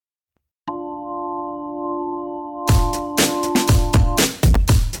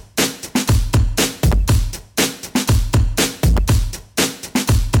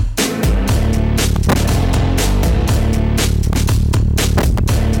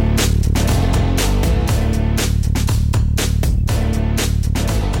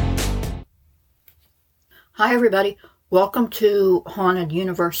Hi, everybody. Welcome to Haunted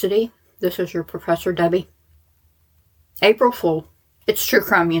University. This is your Professor Debbie. April Fool. It's True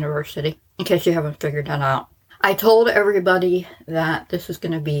Crime University, in case you haven't figured that out. I told everybody that this is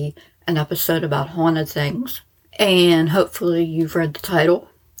going to be an episode about haunted things, and hopefully you've read the title,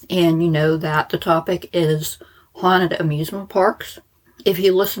 and you know that the topic is haunted amusement parks. If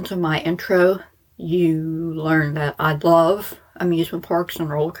you listen to my intro, you learn that I love amusement parks and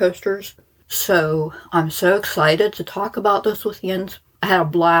roller coasters. So I'm so excited to talk about this with you. I had a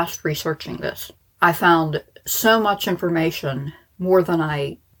blast researching this. I found so much information, more than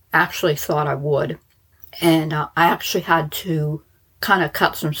I actually thought I would. And I actually had to kind of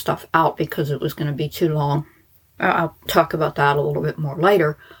cut some stuff out because it was going to be too long. I'll talk about that a little bit more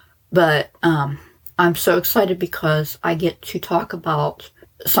later. But I'm so excited because I get to talk about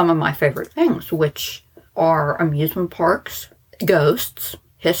some of my favorite things, which are amusement parks, ghosts,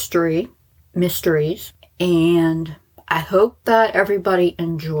 history, mysteries, and I hope that everybody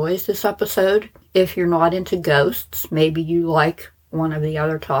enjoys this episode. If you're not into ghosts, maybe you like one of the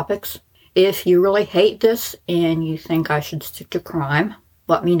other topics. If you really hate this and you think I should stick to crime,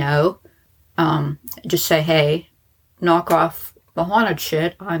 let me know. Just say, hey, knock off the haunted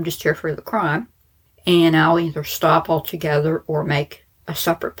shit. I'm just here for the crime. And I'll either stop altogether or make a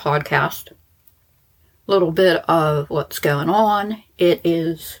separate podcast. Little bit of what's going on. It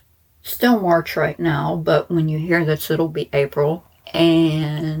is still March right now, but when you hear this, it'll be April.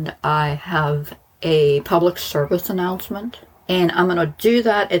 And I have a public service announcement. And I'm going to do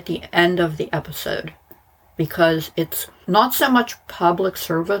that at the end of the episode. Because it's not so much public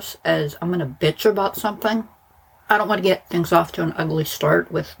service as I'm going to bitch about something. I don't want to get things off to an ugly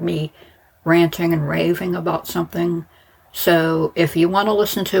start with me ranting and raving about something. So if you want to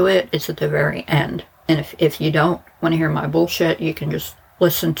listen to it, it's at the very end. And if you don't want to hear my bullshit, you can just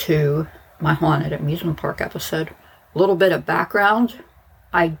listen to my haunted amusement park episode. A little bit of background.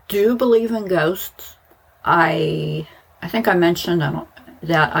 I do believe in ghosts. I think I mentioned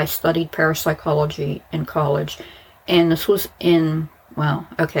that I studied parapsychology in college. And this was it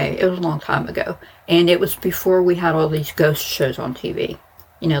was a long time ago. And it was before we had all these ghost shows on TV.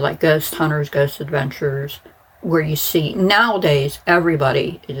 You know, like Ghost Hunters, Ghost Adventures, where you see, nowadays,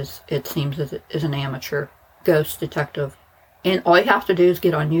 everybody it seems, is an amateur ghost detective. And all you have to do is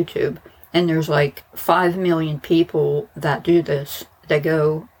get on YouTube. And there's like 5 million people that do this. They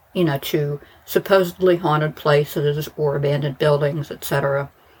go, to supposedly haunted places or abandoned buildings,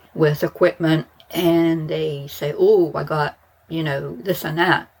 etc. with equipment. And they say, oh, I got, this and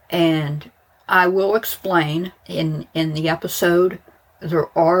that. And I will explain in the episode,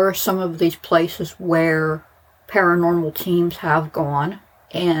 there are some of these places where paranormal teams have gone.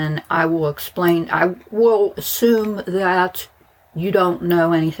 And I will explain, I will assume that you don't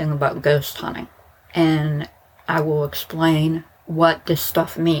know anything about ghost hunting. And I will explain what this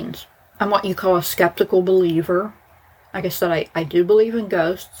stuff means. I'm what you call a skeptical believer. Like I said, I do believe in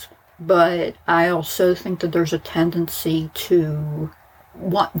ghosts, but I also think that there's a tendency to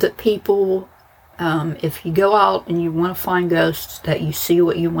want that people, if you go out and you want to find ghosts, that you see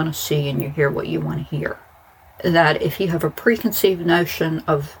what you want to see and you hear what you want to hear. That if you have a preconceived notion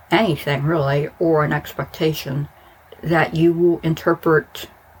of anything, really, or an expectation, that you will interpret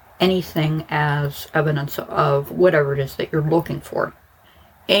anything as evidence of whatever it is that you're looking for.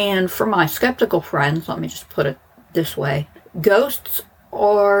 And for my skeptical friends, let me just put it this way, ghosts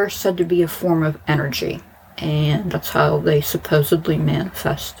are said to be a form of energy, and that's how they supposedly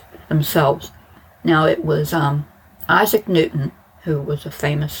manifest themselves. Now, it was Isaac Newton, who was a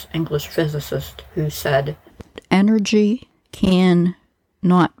famous English physicist, who said, energy can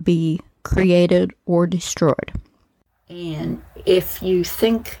not be created or destroyed. And if you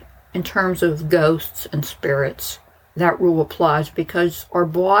think in terms of ghosts and spirits, that rule applies because our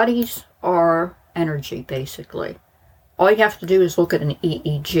bodies are energy, basically. All you have to do is look at an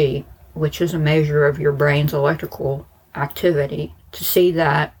EEG, which is a measure of your brain's electrical activity, to see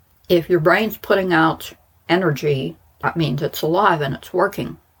that if your brain's putting out energy, that means it's alive and it's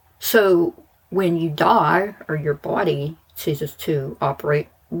working. So when you die, or your body ceases to operate,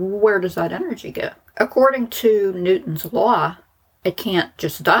 where does that energy go? According to Newton's law, it can't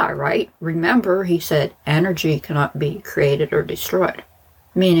just die, right? Remember, he said energy cannot be created or destroyed,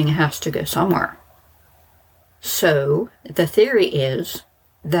 meaning it has to go somewhere. So the theory is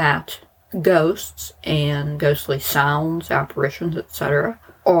that ghosts and ghostly sounds, apparitions, etc.,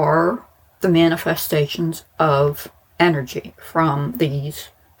 are the manifestations of energy from these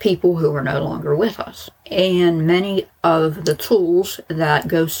people who are no longer with us. And many of the tools that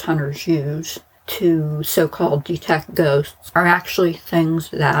ghost hunters use to so-called detect ghosts are actually things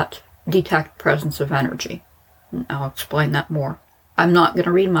that detect presence of energy. I'll explain that more. I'm not going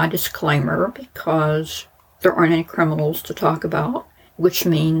to read my disclaimer because there aren't any criminals to talk about, which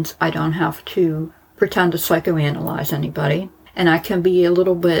means I don't have to pretend to psychoanalyze anybody. And I can be a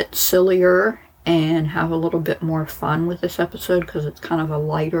little bit sillier and have a little bit more fun with this episode because it's kind of a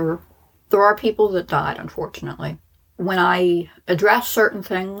lighter. There are people that died, unfortunately. When I address certain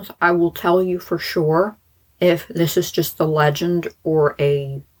things, I will tell you for sure if this is just a legend or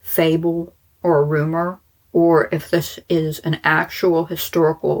a fable or a rumor, or if this is an actual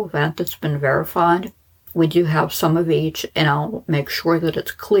historical event that's been verified. We do have some of each, and I'll make sure that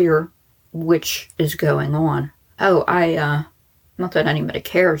it's clear which is going on. Oh, not that anybody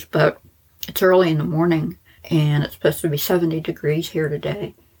cares, but it's early in the morning, and it's supposed to be 70 degrees here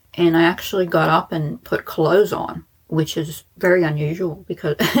today. And I actually got up and put clothes on, which is very unusual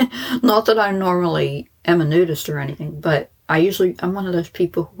because, not that I normally am a nudist or anything, but I'm one of those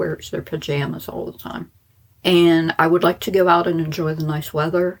people who wears their pajamas all the time. And I would like to go out and enjoy the nice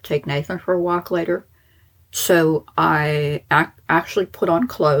weather, take Nathan for a walk later. So I actually put on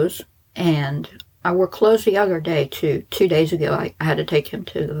clothes, and I wore clothes the other day too. 2 days ago, I had to take him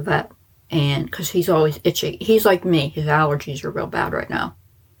to the vet, and because he's always itchy. He's like me. His allergies are real bad right now.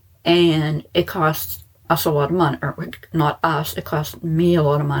 And it costs us a lot of money, or not us, it cost me a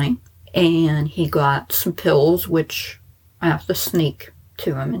lot of money. And he got some pills, which I have to sneak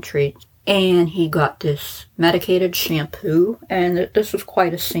to him and treat. And he got this medicated shampoo, and this was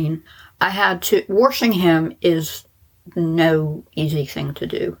quite a scene. Washing him is no easy thing to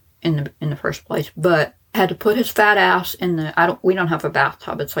do in the first place, but I had to put his fat ass in we don't have a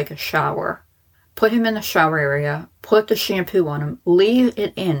bathtub, it's like a shower. Put him in the shower area, put the shampoo on him, leave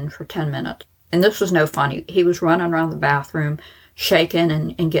it in for 10 minutes. And this was no fun. He was running around the bathroom, shaking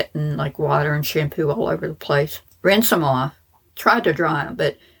and getting like water and shampoo all over the place. Rinse him off, tried to dry him,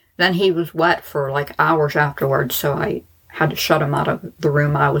 but then he was wet for like hours afterwards, so I had to shut him out of the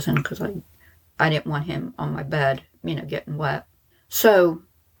room I was in because I didn't want him on my bed, getting wet. So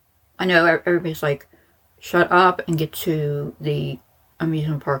I know everybody's like, shut up and get to the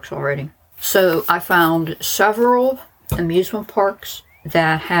amusement parks already. So I found several amusement parks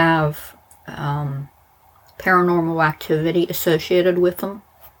that have paranormal activity associated with them.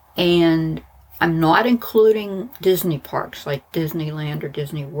 And I'm not including Disney parks like Disneyland or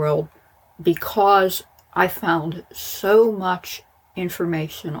Disney World because I found so much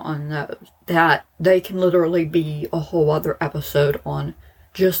information on those that they can literally be a whole other episode on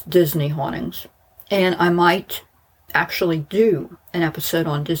just Disney hauntings. And I might actually do an episode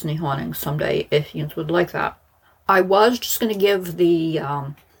on Disney hauntings someday if you would like that. I was just going to give the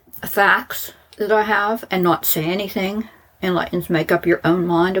facts that I have and not say anything and let you make up your own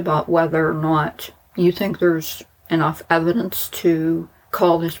mind about whether or not you think there's enough evidence to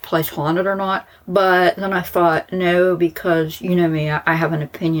call this place haunted or not. But then I thought, no, because you know me, I have an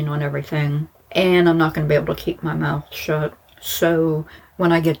opinion on everything and I'm not going to be able to keep my mouth shut. So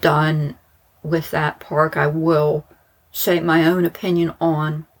when I get done with that park, I will say my own opinion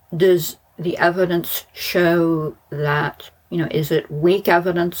on, does the evidence show that, is it weak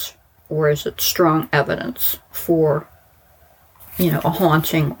evidence or is it strong evidence for, a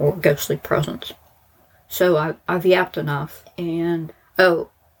haunting or ghostly presence? So I've yapped enough. And,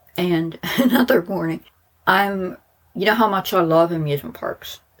 and another warning. You know how much I love amusement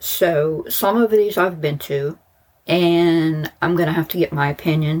parks. So some of these I've been to, and I'm going to have to get my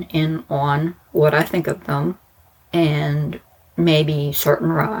opinion in on what I think of them, and maybe certain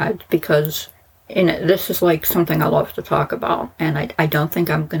rides, because this is like something I love to talk about, and I don't think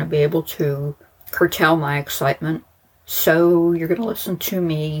I'm going to be able to curtail my excitement. So you're going to listen to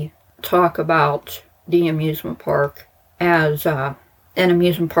me talk about the amusement park as an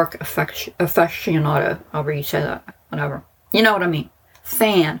amusement park aficionado, however you say that, whatever. You know what I mean.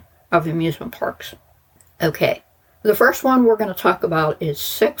 Fan of amusement parks. Okay. The first one we're going to talk about is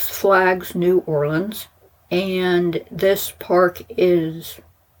Six Flags New Orleans. And this park is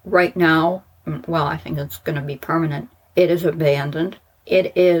right now, well, I think it's going to be permanent. It is abandoned.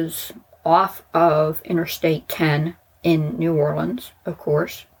 It is off of Interstate 10 in New Orleans, of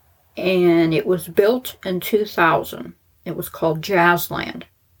course. And it was built in 2000. It was called Jazzland.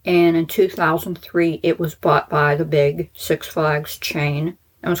 And in 2003, it was bought by the big Six Flags chain.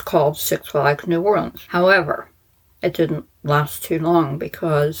 It was called Six Flags New Orleans. However, it didn't last too long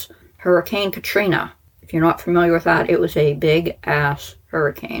because Hurricane Katrina, if you're not familiar with that, it was a big-ass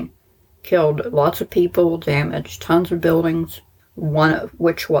hurricane. Killed lots of people, damaged tons of buildings, one of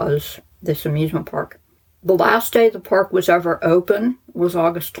which was this amusement park. The last day the park was ever open was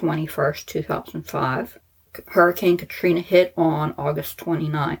August 21st, 2005. Hurricane Katrina hit on August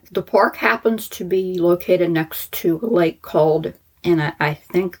 29th. The park happens to be located next to a lake called, and I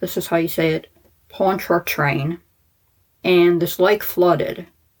think this is how you say it, Pontchartrain. And this lake flooded,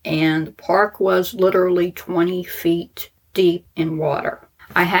 and the park was literally 20 feet deep in water.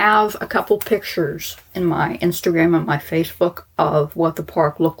 I have a couple pictures in my Instagram and my Facebook of what the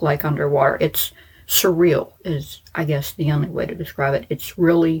park looked like underwater. It's surreal, is I guess the only way to describe it. It's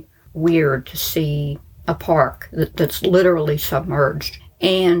really weird to see a park that's literally submerged.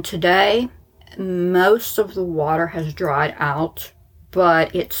 And today, most of the water has dried out,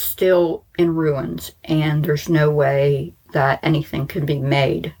 but it's still in ruins, and there's no way that anything can be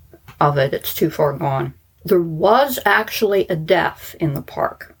made of it. It's too far gone. There was actually a death in the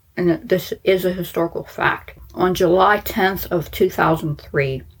park, and this is a historical fact. On July 10th of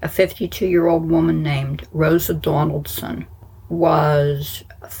 2003, a 52-year-old woman named Rosa Donaldson was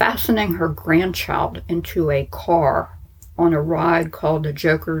fastening her grandchild into a car on a ride called the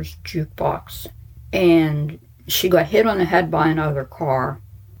Joker's Jukebox, and she got hit on the head by another car,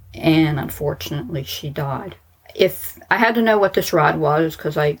 and unfortunately she died. If I had to know what this ride was,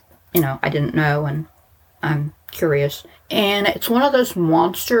 because I didn't know, and I'm curious. And it's one of those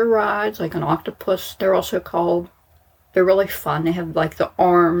monster rides, like an octopus, they're also called. They're really fun. They have like the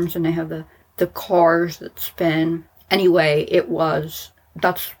arms, and they have the cars that spin. Anyway,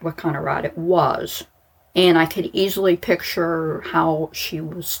 that's what kind of ride it was. And I could easily picture how she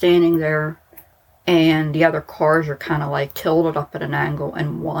was standing there, and the other cars are kind of like tilted up at an angle,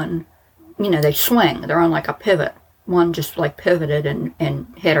 and one, they swing. They're on like a pivot. One just like pivoted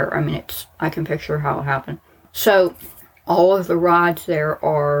and hit her. I mean, I can picture how it happened. So all of the rides there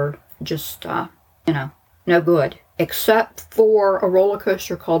are just, no good. Except for a roller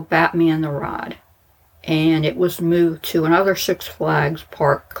coaster called Batman the Ride. And it was moved to another Six Flags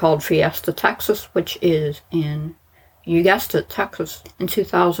park called Fiesta, Texas, which is in, you guessed it, Texas. In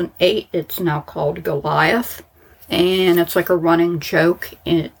 2008, it's now called Goliath. And it's like a running joke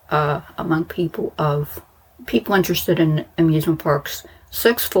among people interested in amusement parks.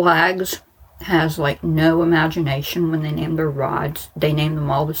 Six Flags has like no imagination when they name their rides. They name them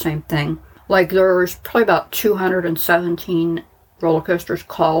all the same thing. Like there's probably about 217 roller coasters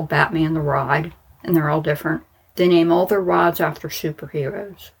called Batman the Ride, and they're all different. They name all their rides after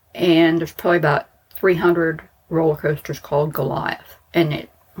superheroes. And there's probably about 300 roller coasters called Goliath. And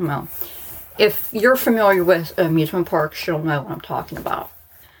if you're familiar with amusement parks, you'll know what I'm talking about.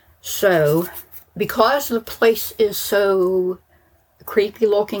 So, because the place is so creepy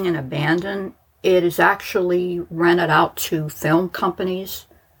looking and abandoned, it is actually rented out to film companies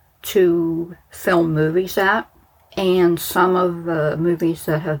to film movies at. And some of the movies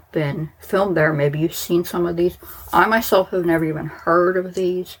that have been filmed there, maybe you've seen some of these. I myself have never even heard of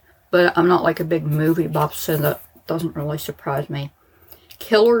these, but I'm not like a big movie buff, so that doesn't really surprise me.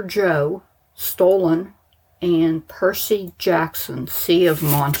 Killer Joe, Stolen, and Percy Jackson, Sea of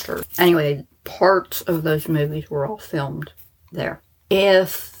Monsters. Anyway, parts of those movies were all filmed there.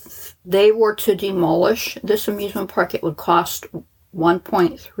 If they were to demolish this amusement park, it would cost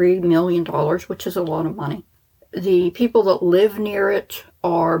 $1.3 million, which is a lot of money. The people that live near it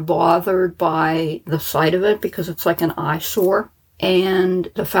are bothered by the sight of it because it's like an eyesore.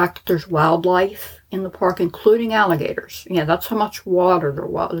 And the fact that there's wildlife in the park, including alligators. Yeah, that's how much water there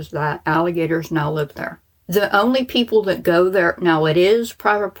was, that alligators now live there. The only people that go there, now it is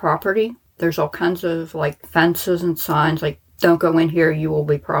private property. There's all kinds of like fences and signs like, don't go in here, you will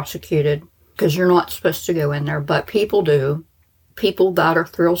be prosecuted, because you're not supposed to go in there, but people do. People that are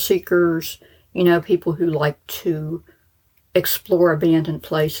thrill seekers, people who like to explore abandoned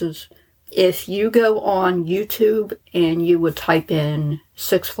places. If you go on YouTube and you would type in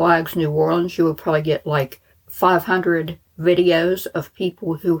Six Flags New Orleans, you would probably get like 500 videos of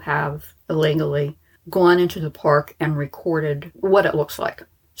people who have illegally gone into the park and recorded what it looks like.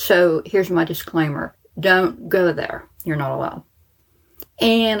 So here's my disclaimer. Don't go there. You're not allowed.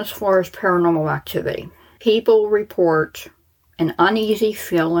 And as far as paranormal activity, people report an uneasy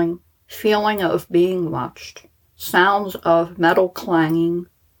feeling of being watched, sounds of metal clanging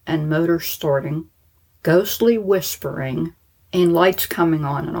and motor starting, ghostly whispering, and lights coming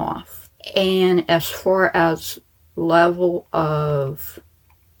on and off. And as far as level of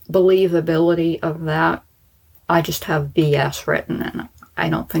believability of that, I just have BS written in it. I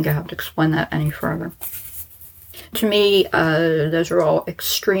don't think I have to explain that any further. To me, those are all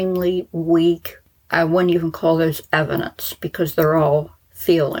extremely weak. I wouldn't even call those evidence because they're all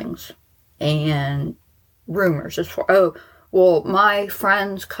feelings and rumors. My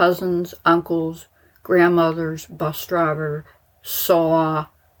friends, cousins, uncles, grandmothers, bus driver saw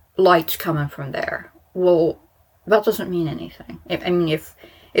lights coming from there. Well, that doesn't mean anything. I mean, if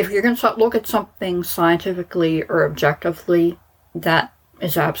you're going to look at something scientifically or objectively, that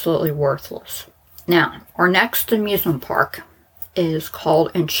is absolutely worthless. Now, our next amusement park is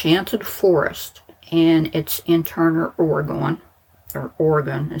called Enchanted Forest, and it's in Turner, Oregon, or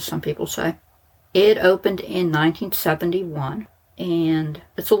Oregon, as some people say. It opened in 1971, and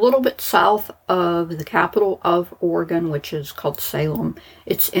it's a little bit south of the capital of Oregon, which is called Salem.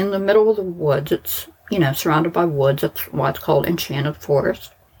 It's in the middle of the woods. It's, surrounded by woods. That's why it's called Enchanted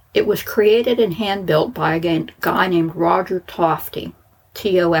Forest. It was created and hand-built by a guy named Roger Tofte,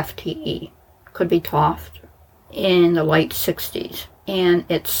 T-O-F-T-E. Could be Toft, in the late 60s. And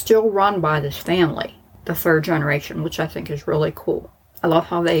it's still run by this family, the third generation, which I think is really cool. I love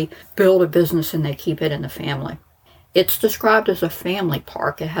how they build a business and they keep it in the family. It's described as a family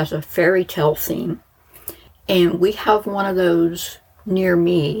park. It has a fairy tale theme. And we have one of those near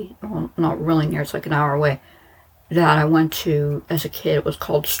me, well, not really near, it's like an hour away, that I went to as a kid. It was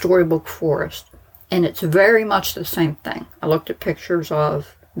called Storybook Forest. And it's very much the same thing. I looked at pictures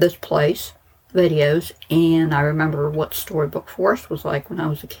of this place, videos, and I remember what Storybook Forest was like when I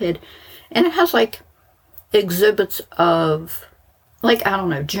was a kid. And it has like exhibits of, like, I don't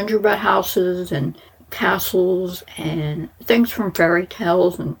know, gingerbread houses and castles and things from fairy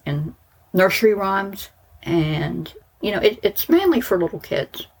tales and nursery rhymes. And, it's mainly for little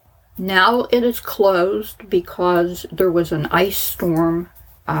kids. Now it is closed because there was an ice storm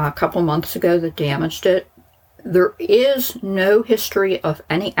a couple months ago that damaged it. There is no history of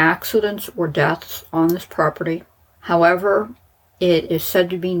any accidents or deaths on this property. However, it is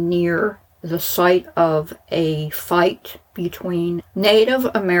said to be near the site of a fight between Native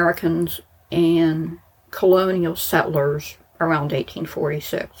Americans and colonial settlers around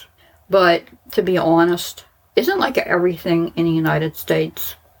 1846. But to be honest, isn't like everything in the United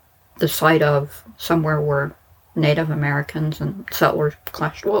States the site of somewhere where Native Americans and settlers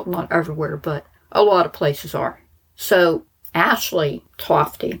clashed? Well, not everywhere, but a lot of places are. So Ashley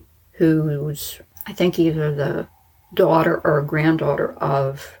Tofte, who's, I think, either the daughter or granddaughter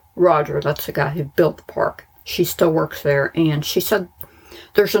of Roger, that's the guy who built the park, she still works there, and she said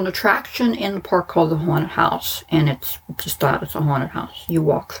there's an attraction in the park called the Haunted House, and it's just that, it's a haunted house. You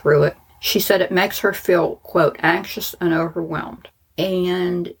walk through it. She said it makes her feel, quote, anxious and overwhelmed.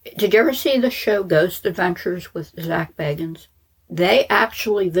 And did you ever see the show Ghost Adventures with Zach Bagans? They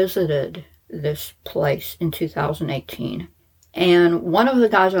actually visited this place in 2018. And one of the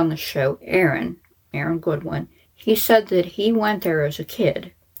guys on the show, Aaron Goodwin, he said that he went there as a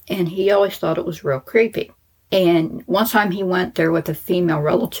kid, and he always thought it was real creepy. And one time he went there with a female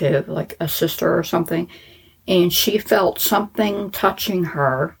relative, like a sister or something, and she felt something touching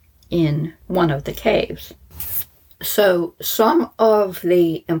her in one of the caves. So some of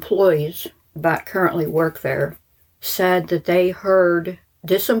the employees that currently work there said that they heard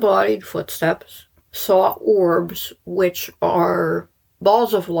disembodied footsteps, saw orbs, which are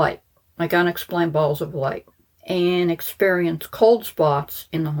balls of light, like unexplained balls of light, and experienced cold spots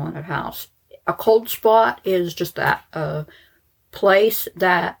in the haunted house. A cold spot is just that, a place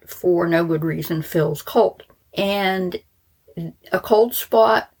that for no good reason feels cold. And a cold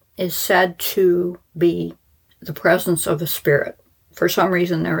spot is said to be the presence of a spirit. For some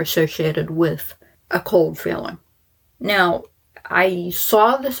reason, they're associated with a cold feeling. Now, I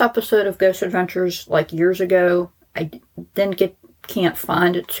saw this episode of Ghost Adventures like years ago. I can't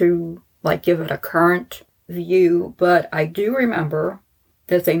find it to give it a current view, but I do remember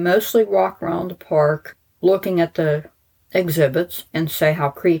that they mostly walk around the park looking at the exhibits and say how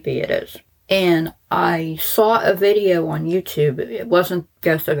creepy it is. And I saw a video on YouTube. It wasn't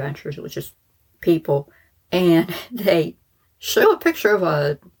Ghost Adventures, it was just people. And they show a picture of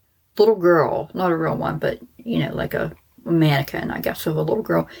a little girl, not a real one, but, like a mannequin, I guess, of a little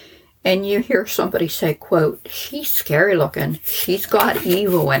girl. And you hear somebody say, quote, she's scary looking. She's got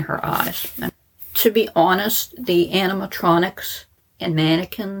evil in her eyes. And to be honest, the animatronics and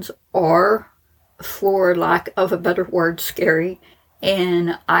mannequins are, for lack of a better word, scary.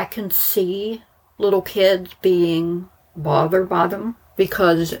 And I can see little kids being bothered by them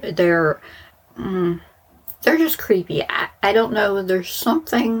because they're just creepy. I don't know. There's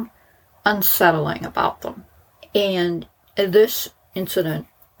something unsettling about them. And this incident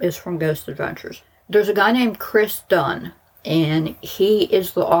is from Ghost Adventures. There's a guy named Chris Dunn, and he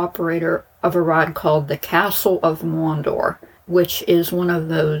is the operator of a ride called the Castle of Mondor, which is one of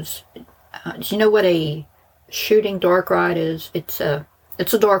those, do you know what a shooting dark ride is? It's a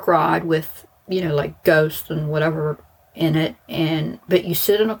dark ride with, like ghosts and whatever in it, but you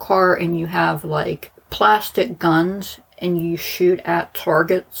sit in a car and you have like plastic guns and you shoot at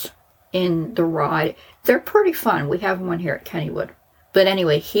targets in the ride. They're pretty fun. We have one here at Kennywood. But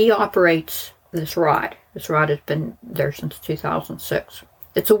anyway, he operates this ride. This ride has been there since 2006.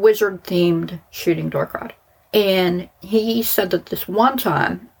 It's a wizard-themed shooting dark ride. And he said that this one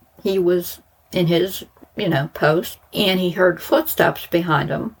time, he was in his, post, and he heard footsteps behind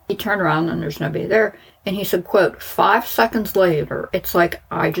him. He turned around and there's nobody there. And he said, quote, 5 seconds later, it's like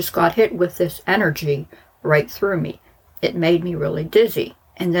I just got hit with this energy right through me. It made me really dizzy.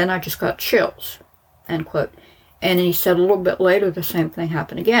 And then I just got chills, end quote. And he said a little bit later, the same thing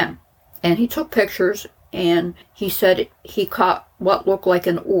happened again. And he took pictures, and he said he caught what looked like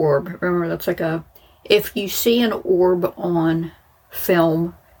an orb. Remember, that's like if you see an orb on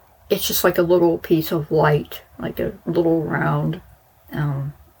film, it's just like a little piece of light, like a little round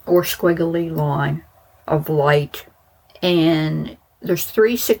or squiggly line of light. And there's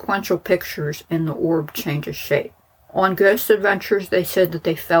 3 sequential pictures, and the orb changes shape. On Ghost Adventures, they said that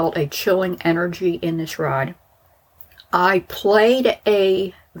they felt a chilling energy in this ride. I played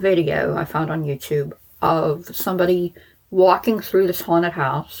a video I found on YouTube of somebody walking through this haunted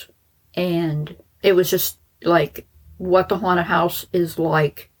house, and it was just like what the haunted house is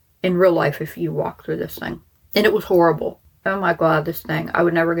like in real life if you walk through this thing. And it was horrible. Oh my God, this thing. I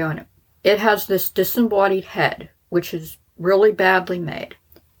would never go in it. It has this disembodied head, which is really badly made,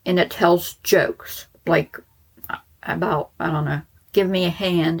 and it tells jokes, like about, I don't know, give me a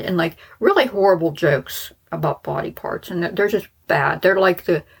hand, and like really horrible jokes about body parts, and they're just bad. They're like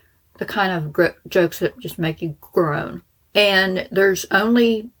the kind of jokes that just make you groan. And there's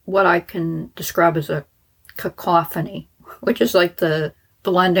only what I can describe as a cacophony, which is like the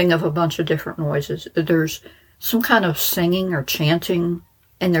blending of a bunch of different noises. There's some kind of singing or chanting,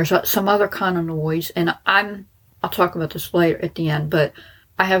 and there's some other kind of noise, and I'll talk about this later at the end, but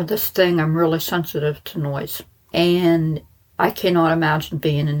I have this thing, I'm really sensitive to noise. And I cannot imagine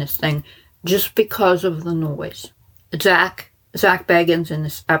being in this thing just because of the noise. Zach Bagans in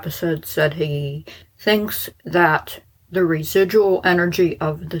this episode said he thinks that the residual energy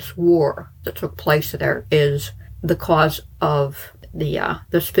of this war that took place there is the cause of the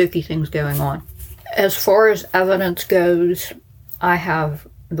spooky things going on. As far as evidence goes, I have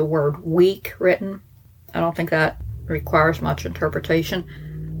the word weak written. I don't think that requires much interpretation.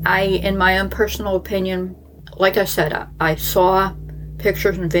 In my own personal opinion, like I said, I saw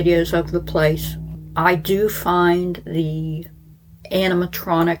pictures and videos of the place. I do find the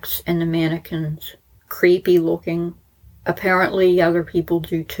animatronics and the mannequins creepy looking. Apparently other people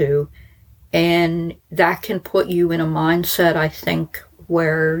do too. And that can put you in a mindset, I think,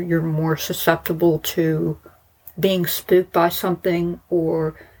 where you're more susceptible to being spooked by something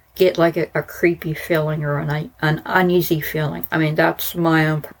or get like a creepy feeling or an uneasy feeling. I mean, that's my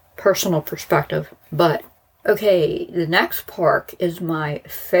own personal perspective. But okay, the next park is my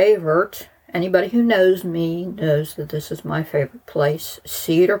favorite. Anybody who knows me knows that this is my favorite place,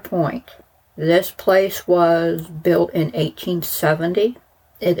 Cedar Point. This place was built in 1870.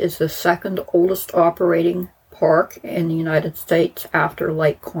 It is the second oldest operating park in the United States after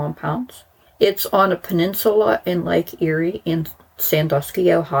lake compounds. It's on a peninsula in Lake Erie in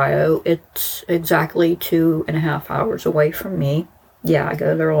Sandusky, Ohio. It's exactly 2.5 hours away from me. Yeah, I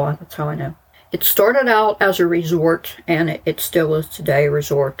go there a lot, that's how I know. It started out as a resort, and it still is today a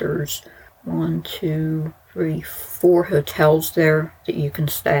resort. There's 1, 2, 3, 4 hotels there that you can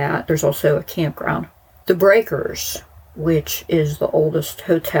stay at. There's also a campground. The Breakers, which is the oldest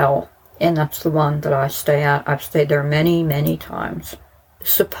hotel, and that's the one that I stay at. I've stayed there many, many times.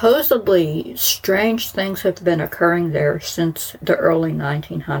 Supposedly, strange things have been occurring there since the early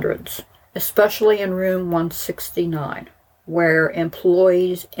 1900s, especially in room 169, where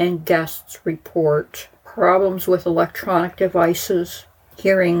employees and guests report problems with electronic devices,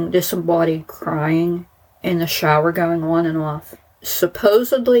 hearing disembodied crying, and the shower going on and off.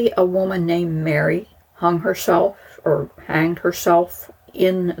 Supposedly, a woman named Mary hanged herself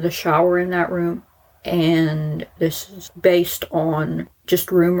in the shower in that room. And this is based on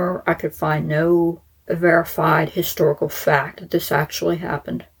just rumor. I could find no verified historical fact that this actually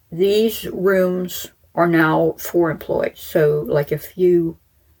happened. These rooms are now for employees. So, like, if you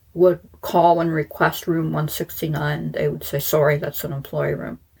would call and request room 169, they would say, sorry, that's an employee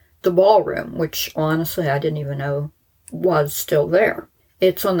room. The ballroom, which honestly I didn't even know was still there.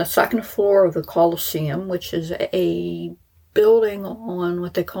 It's on the second floor of the Coliseum, which is a building on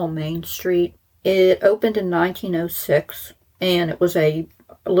what they call Main Street. It opened in 1906, and it was a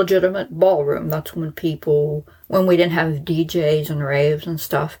legitimate ballroom. That's when we didn't have DJs and raves and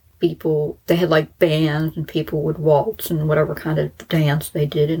stuff, they had like bands and people would waltz and whatever kind of dance they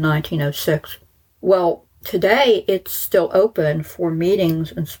did in 1906. Well, Today, it's still open for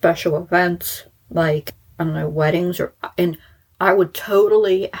meetings and special events like, I don't know, weddings, and I would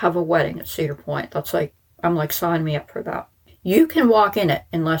totally have a wedding at Cedar Point. I'm like, sign me up for that. You can walk in it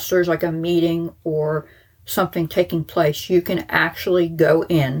unless there's like a meeting or something taking place. You can actually go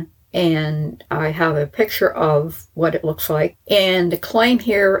in, and I have a picture of what it looks like. And the claim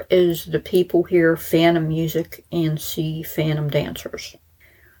here is the people hear phantom music and see phantom dancers.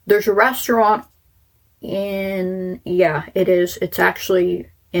 There's a restaurant it's actually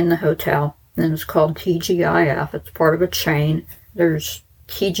in the hotel, and it's called TGIF. It's part of a chain. There's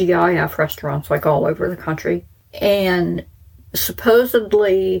TGIF restaurants like all over the country. And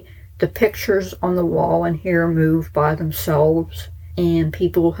supposedly the pictures on the wall in here move by themselves, and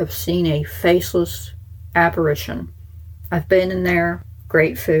people have seen a faceless apparition. I've been in there.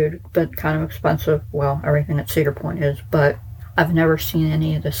 Great food, but kind of expensive. Well, everything at Cedar Point is, but I've never seen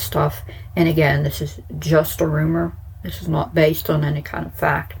any of this stuff. And again, this is just a rumor. This is not based on any kind of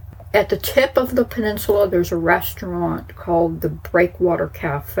fact. At the tip of the peninsula, there's a restaurant called the Breakwater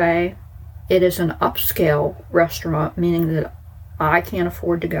Cafe. It is an upscale restaurant, meaning that I can't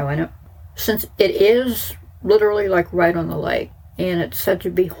afford to go in it, since it is literally like right on the lake, and it's said to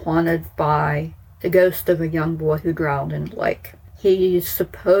be haunted by the ghost of a young boy who drowned in the lake. He's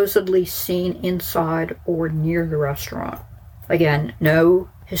supposedly seen inside or near the restaurant. Again, no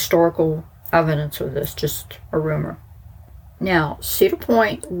historical evidence of this, just a rumor. Now, Cedar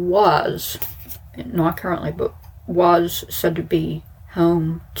Point was, not currently, but was said to be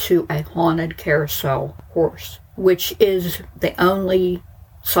home to a haunted carousel horse, which is the only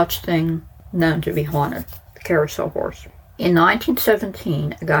such thing known to be haunted, the carousel horse. In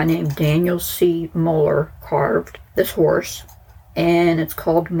 1917, a guy named Daniel C. Muller carved this horse, and it's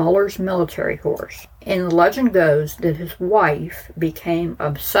called Muller's Military Horse. And the legend goes that his wife became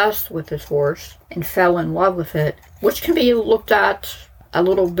obsessed with this horse and fell in love with it, which can be looked at a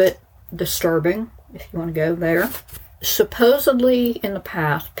little bit disturbing if you want to go there. Supposedly, in the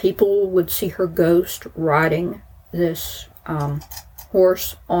past, people would see her ghost riding this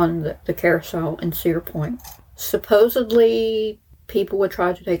horse on the carousel in Cedar Point. Supposedly, people would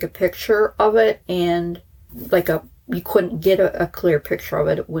try to take a picture of it, and you couldn't get a clear picture of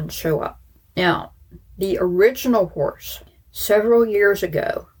it. It wouldn't show up. Now, the original horse, several years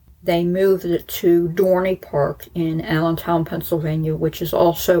ago, they moved it to Dorney Park in Allentown, Pennsylvania, which is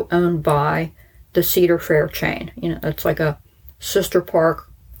also owned by the Cedar Fair chain. You know, it's like a sister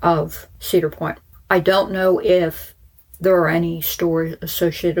park of Cedar Point. I don't know if there are any stories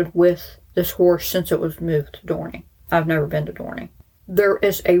associated with this horse since it was moved to Dorney. I've never been to Dorney. There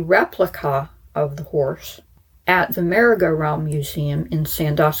is a replica of the horse at the Merry-Go-Round Museum in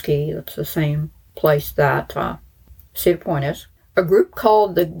Sandusky. That's the same place that Cedar Point is. A group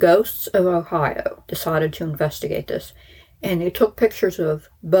called the Ghosts of Ohio decided to investigate this, and they took pictures of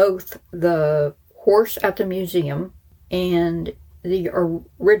both the horse at the museum and the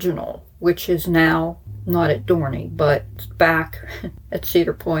original, which is now not at Dorney, but back at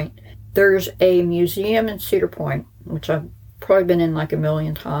Cedar Point. There's a museum in Cedar Point, which I've probably been in like a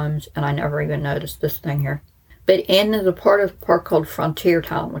million times, and I never even noticed this thing here. But in the part of the park called Frontier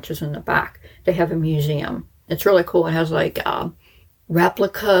Town, which is in the back, they have a museum. It's really cool. It has like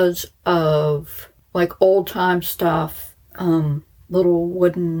replicas of like old time stuff, little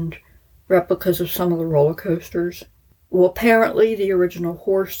wooden replicas of some of the roller coasters. Well, apparently the original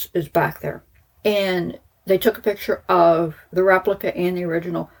horse is back there. And they took a picture of the replica and the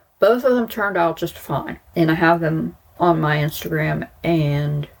original. Both of them turned out just fine. And I have them on my Instagram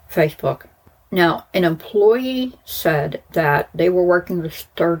and Facebook. Now, an employee said that they were working the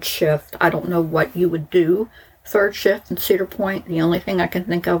third shift. I don't know what you would do third shift in Cedar Point. The only thing I can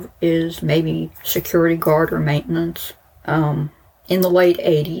think of is maybe security guard or maintenance. In the late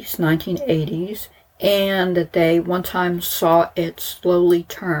 80s, 1980s. And that they one time saw it slowly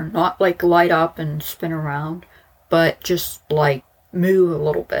turn. Not like light up and spin around, but just like move a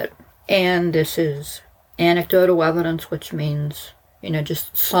little bit. And this is anecdotal evidence, which means,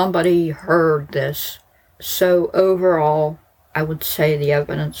 just somebody heard this. So overall, I would say the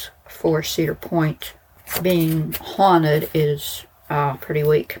evidence for Cedar Point being haunted is pretty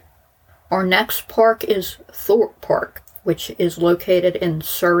weak. Our next park is Thorpe Park, which is located in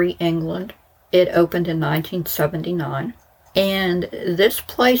Surrey, England. It opened in 1979, and this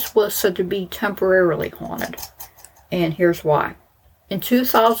place was said to be temporarily haunted, and here's why. In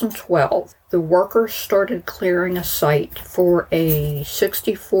 2012, the workers started clearing a site for a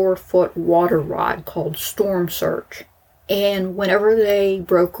 64-foot water ride called Storm Surge, and whenever they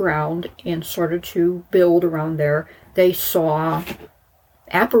broke ground and started to build around there, they saw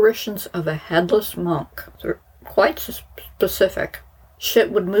apparitions of a headless monk. They're quite specific.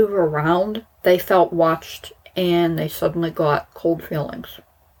 Shit would move around. They felt watched, and they suddenly got cold feelings.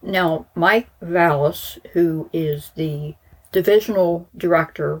 Now, Mike Vallis, who is the divisional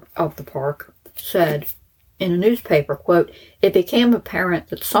director of the park, said in a newspaper, quote, "It became apparent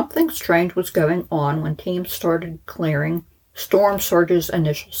that something strange was going on when teams started clearing Storm Surge's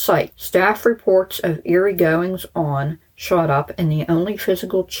initial site. Staff reports of eerie goings-on shot up, and the only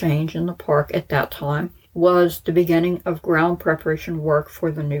physical change in the park at that time was the beginning of ground preparation work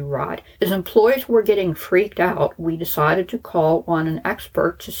for the new ride. As employees were getting freaked out, we decided to call on an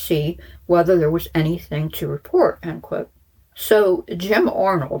expert to see whether there was anything to report," end quote. So Jim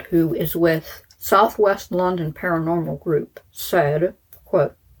Arnold, who is with Southwest London Paranormal Group, said,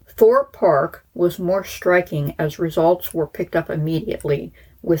 quote, "Thorpe Park was more striking as results were picked up immediately,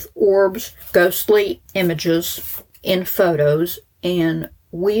 with orbs, ghostly images in photos, and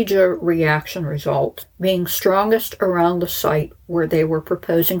Ouija reaction results being strongest around the site where they were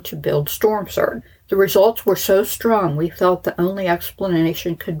proposing to build Storm Surge. The results were so strong we felt the only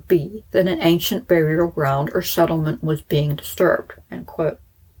explanation could be that an ancient burial ground or settlement was being disturbed," end quote.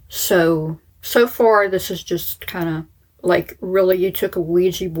 So far this is just kind of like, really, you took a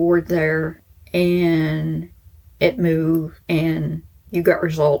Ouija board there and it moved and you got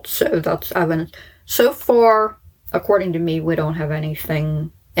results. So that's evidence. So far, according to me, we don't have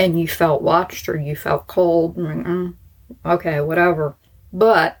anything, and you felt watched or you felt cold. Okay, whatever.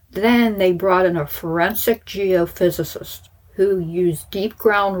 But then they brought in a forensic geophysicist who used deep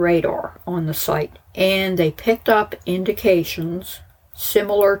ground radar on the site, and they picked up indications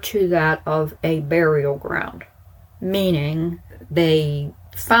similar to that of a burial ground, meaning they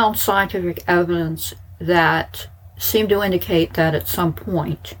found scientific evidence that seemed to indicate that at some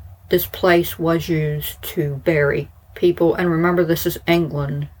point this place was used to bury people. And remember, this is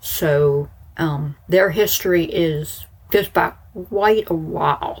England, so their history goes back quite a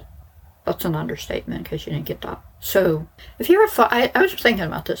while. That's an understatement, in case you didn't get that. So, if you ever thought, I was thinking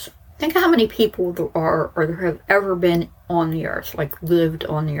about this. Think of how many people there are, or there have ever been on the earth, like lived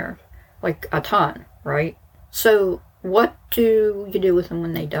on the earth. Like a ton, right? So, what do you do with them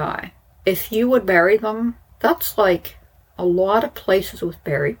when they die? If you would bury them, that's like a lot of places with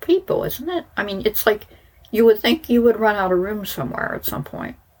buried people, isn't it? I mean, it's like you would think you would run out of room somewhere at some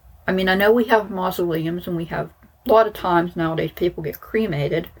point. I mean, I know we have mausoleums, and we have a lot of times nowadays people get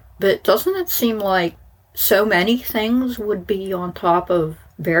cremated, but doesn't it seem like so many things would be on top of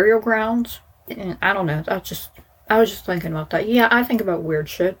burial grounds? And I don't know. I was just thinking about that. Yeah, I think about weird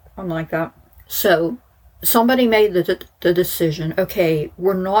shit. I'm like that. So somebody made the decision, okay,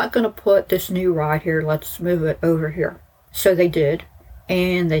 we're not going to put this new ride here. Let's move it over here. So they did,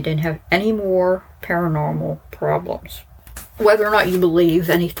 and they didn't have any more paranormal problems. Whether or not you believe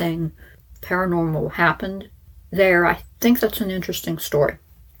anything paranormal happened there, I think that's an interesting story.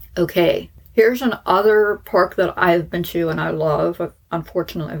 Okay, here's another park that I've been to and I love.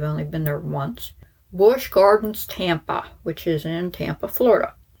 Unfortunately, I've only been there once. Busch Gardens Tampa, which is in Tampa,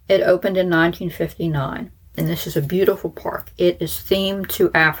 Florida. It opened in 1959, and this is a beautiful park. It is themed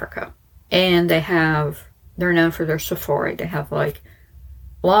to Africa, and they're known for their safari. They have like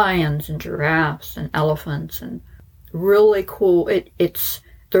lions and giraffes and elephants, and really cool.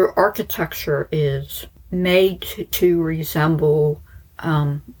 Their architecture is made to resemble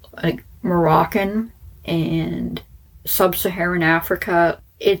like Moroccan and sub-Saharan Africa.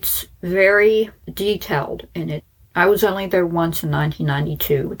 It's very detailed in it. I was only there once in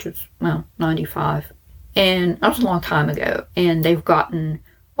 1992, which was, 95. And that was a long time ago. And they've gotten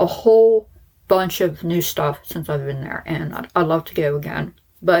a whole bunch of new stuff since I've been there. And I'd love to go again.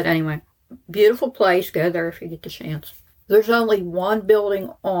 But anyway, beautiful place. Go there if you get the chance. There's only one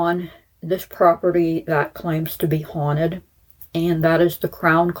building on this property that claims to be haunted, and that is the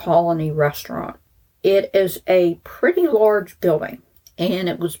Crown Colony Restaurant. It is a pretty large building, and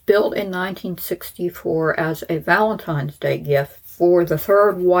it was built in 1964 as a Valentine's Day gift for the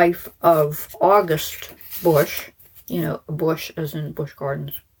third wife of August Busch. Busch as in Busch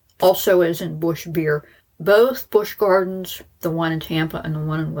Gardens, also as in Busch Beer. Both Busch Gardens, the one in Tampa and the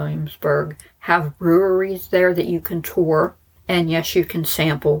one in Williamsburg, have breweries there that you can tour, and yes, you can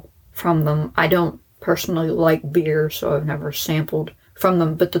sample from them. I don't personally like beer, so I've never sampled from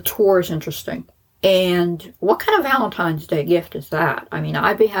them, but the tour is interesting. And what kind of Valentine's Day gift is that? I mean,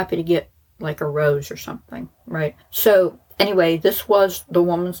 I'd be happy to get like a rose or something, right? So anyway, the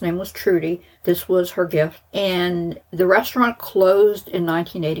woman's name was Trudy. This was her gift. And the restaurant closed in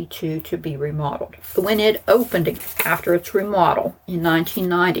 1982 to be remodeled. When it opened after its remodel in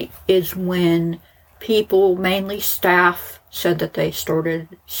 1990 is when people, mainly staff said that they started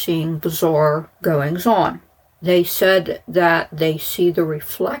seeing bizarre goings-on. They said that they see the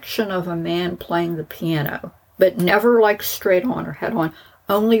reflection of a man playing the piano, but never like straight on or head on,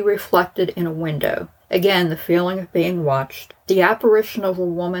 only reflected in a window. Again, the feeling of being watched. The apparition of a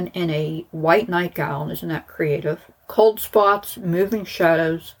woman in a white nightgown, isn't that creative? Cold spots, moving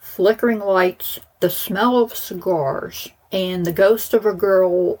shadows, flickering lights, the smell of cigars, and the ghost of a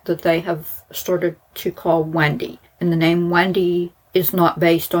girl that they have started to call Wendy. And the name Wendy is not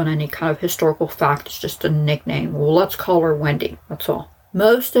based on any kind of historical fact. It's just a nickname. Well, let's call her Wendy. That's all.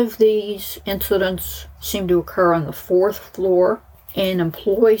 Most of these incidents seem to occur on the 4th floor. An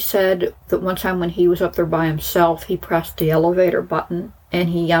employee said that one time when he was up there by himself, he pressed the elevator button and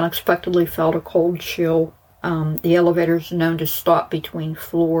he unexpectedly felt a cold chill. The elevator is known to stop between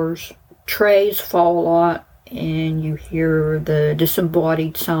floors. Trays fall a lot and you hear the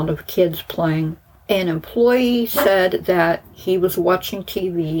disembodied sound of kids playing. An employee said that he was watching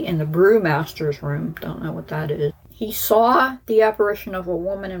TV in the brewmaster's room. Don't know what that is. He saw the apparition of a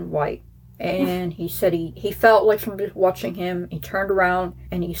woman in white. And he said he felt like somebody was watching him. He turned around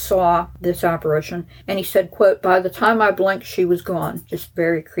and he saw this apparition. And he said, quote, "By the time I blinked, she was gone. Just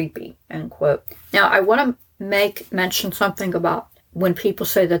very creepy," end quote. Now, I want to mention something about when people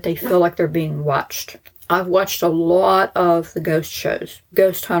say that they feel like they're being watched. I've watched a lot of the ghost shows.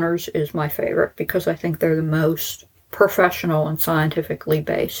 Ghost Hunters is my favorite because I think they're the most professional and scientifically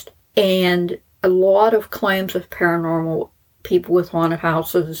based. And a lot of claims of paranormal, people with haunted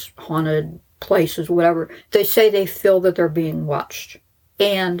houses, haunted places, whatever, they say they feel that they're being watched.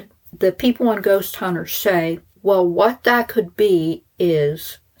 And the people on Ghost Hunters say, well, what that could be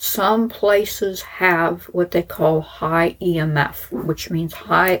is some places have what they call high EMF, which means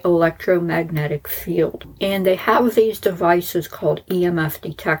high electromagnetic field. And they have these devices called EMF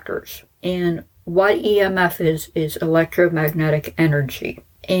detectors. And what EMF is electromagnetic energy.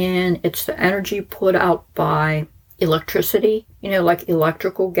 And it's the energy put out by electricity, like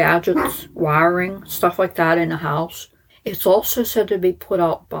electrical gadgets, wiring, stuff like that in a house. It's also said to be put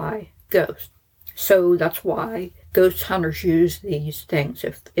out by ghosts. So that's why ghost hunters use these things.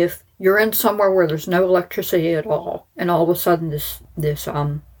 If you're in somewhere where there's no electricity at all, and all of a sudden this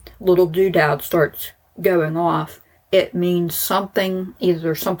little doodad starts going off, it means something, either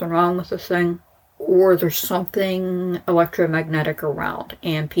there's something wrong with the thing, or there's something electromagnetic around.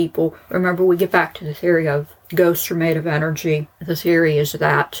 And people, remember, we get back to the theory of ghosts are made of energy. The theory is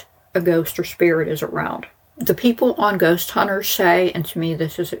that a ghost or spirit is around. The people on Ghost Hunters say, and to me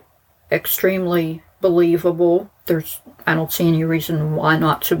this is extremely believable, I don't see any reason why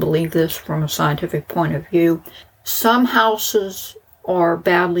not to believe this from a scientific point of view. Some houses are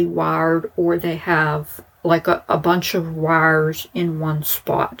badly wired, or they have like a bunch of wires in one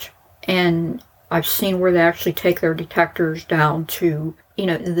spot. And I've seen where they actually take their detectors down to,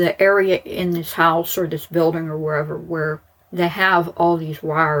 the area in this house or this building or wherever where they have all these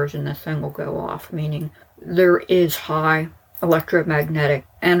wires and the thing will go off, meaning there is high electromagnetic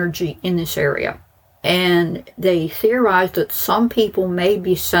energy in this area. And they theorize that some people may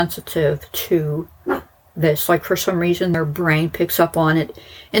be sensitive to this, like for some reason their brain picks up on it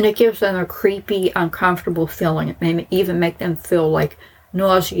and it gives them a creepy, uncomfortable feeling. It may even make them feel like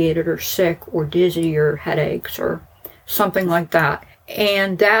nauseated or sick or dizzy or headaches or something like that.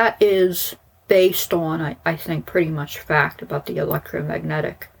 And that is based on, I think, pretty much fact about the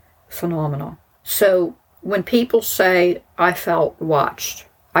electromagnetic phenomenon. So when people say, I felt watched,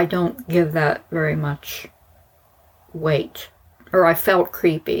 I don't give that very much weight. Or I felt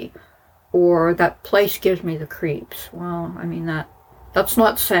creepy. Or that place gives me the creeps. Well, I mean, that's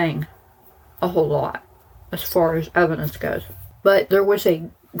not saying a whole lot as far as evidence goes. But there was a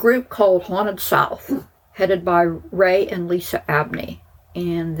group called Haunted South, headed by Ray and Lisa Abney.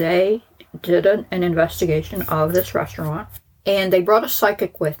 And they did an investigation of this restaurant. And they brought a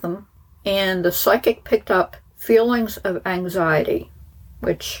psychic with them. And the psychic picked up feelings of anxiety,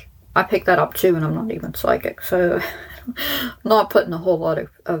 which I picked that up too, and I'm not even psychic. So I'm not putting a whole lot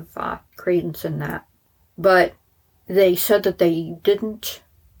of credence in that. But they said that they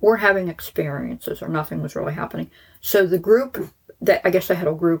weren't having experiences or nothing was really happening. So the group, I guess they had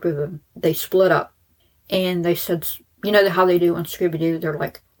a group of them, they split up. And they said, how they do on Scooby-Doo, they're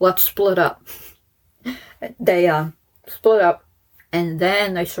like, let's split up. They split up, and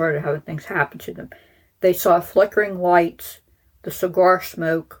then they started having things happen to them. They saw flickering lights, the cigar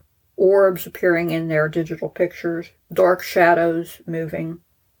smoke, orbs appearing in their digital pictures, dark shadows moving.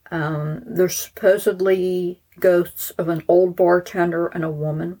 There's supposedly ghosts of an old bartender and a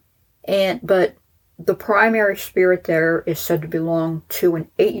woman. But the primary spirit there is said to belong to an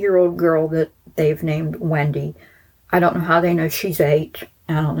 8-year-old girl that they've named Wendy. I don't know how they know she's 8.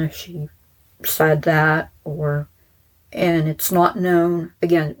 I don't know if she said that and it's not known.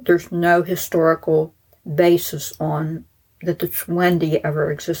 Again, there's no historical basis on that this Wendy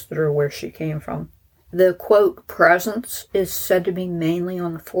ever existed or where she came from. The, quote, presence is said to be mainly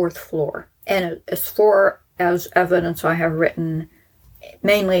on the 4th floor. And as far as evidence I have written,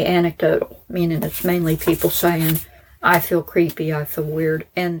 mainly anecdotal, meaning it's mainly people saying, I feel creepy, I feel weird.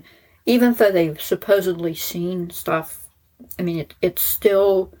 And even though they've supposedly seen stuff, I mean, it's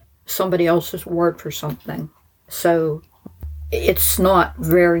still somebody else's word for something. So it's not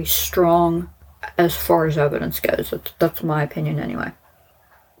very strong as far as evidence goes. That's my opinion anyway.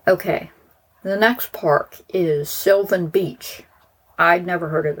 Okay, the next park is Sylvan Beach. I'd never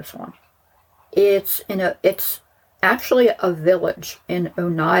heard of this one. It's actually a village in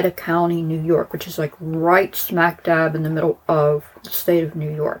Oneida County, New York, which is like right smack dab in the middle of the state of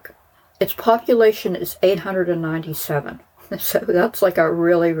New York. Its population is 897. So that's like a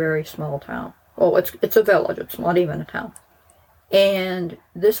really, very small town. Well, it's a village. It's not even a town. And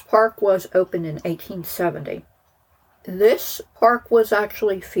this park was opened in 1870. This park was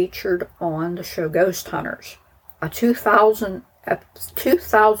actually featured on the show Ghost Hunters, a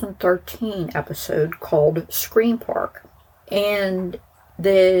 2013 episode called Scream Park. And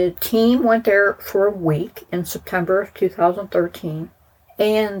the team went there for a week in September of 2013,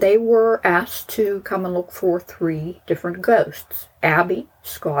 and they were asked to come and look for 3 different ghosts, Abby,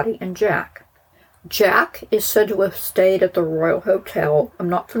 Scotty, and Jack. Jack is said to have stayed at the Royal Hotel. I'm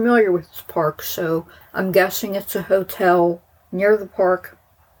not familiar with this park, so I'm guessing it's a hotel near the park,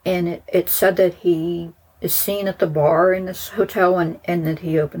 and it said that he is seen at the bar in this hotel and that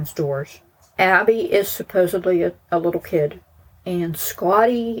he opens doors. Abby is supposedly a little kid, and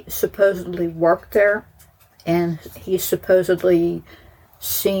Scotty supposedly worked there, and he's supposedly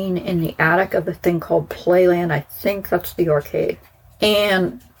seen in the attic of a thing called Playland. I think that's the arcade.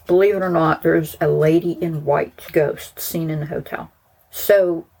 And believe it or not, there's a lady in white ghost seen in the hotel.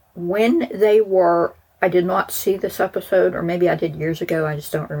 So when they were, I did not see this episode, or maybe I did years ago, I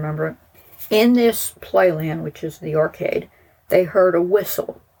just don't remember it. In this Playland, which is the arcade, they heard a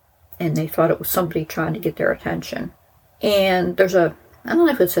whistle, and they thought it was somebody trying to get their attention. And there's I don't know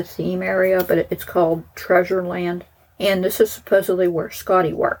if it's a theme area, but it's called Treasure Land. And this is supposedly where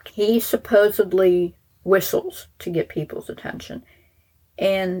Scotty worked. He supposedly whistles to get people's attention.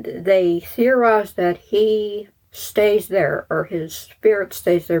 And they theorized that he stays there, or his spirit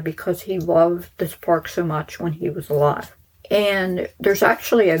stays there, because he loved this park so much when he was alive. And there's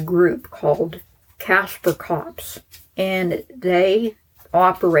actually a group called Casper Cops, and they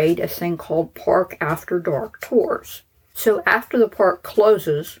operate a thing called Park After Dark Tours. So after the park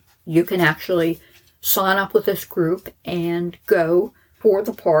closes, you can actually sign up with this group and go for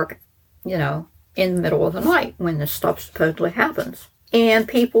the park, in the middle of the night when this stuff supposedly happens. And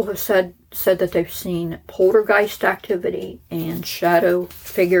people have said that they've seen poltergeist activity and shadow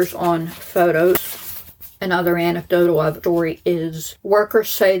figures on photos. Another anecdotal story is workers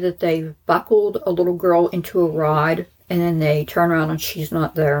say that they've buckled a little girl into a ride and then they turn around and she's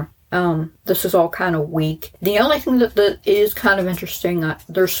not there. This is all kind of weak. The only thing that is kind of interesting,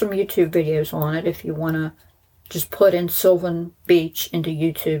 there's some YouTube videos on it if you want to just put in Sylvan Beach into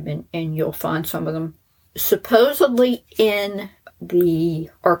YouTube and you'll find some of them. Supposedly in the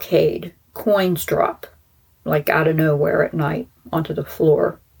arcade, coins drop, like out of nowhere at night onto the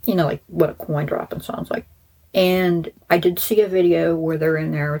floor. Like what a coin dropping sounds like. And I did see a video where they're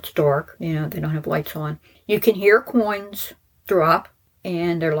in there. It's dark. They don't have lights on. You can hear coins drop,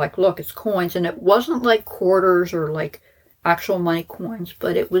 and they're like, look, it's coins. And it wasn't like quarters or like actual money coins,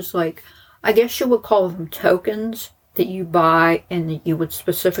 but it was like, I guess you would call them tokens that you buy and that you would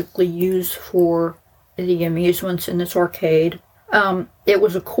specifically use for the amusements in this arcade. It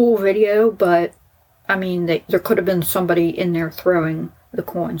was a cool video, but I mean, there could have been somebody in there throwing the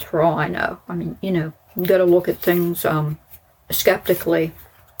coins for all I know. I mean, you got to look at things skeptically.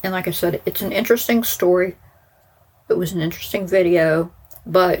 And like I said, it's an interesting story. It was an interesting video,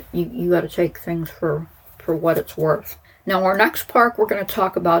 but you got to take things for what it's worth. Now, our next park we're going to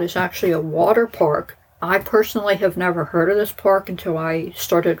talk about is actually a water park. I personally have never heard of this park until I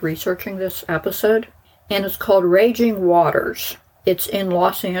started researching this episode. And it's called Raging Waters. It's in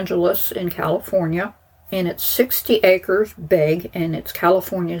Los Angeles in California. And it's 60 acres big, and it's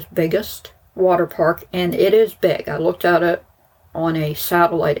California's biggest water park. And it is big. I looked at it on a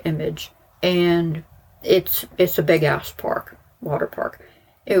satellite image, and it's a big-ass water park.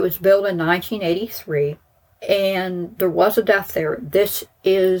 It was built in 1983, and there was a death there. This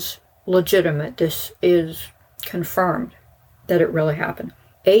is legitimate. This is confirmed that it really happened.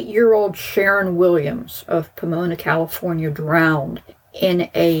 8-year-old Sharon Williams of Pomona, California, drowned in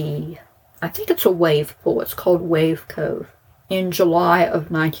I think it's a wave pool. It's called Wave Cove in July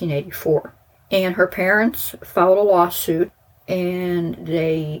of 1984. And her parents filed a lawsuit, and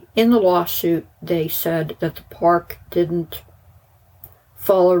in the lawsuit, they said that the park didn't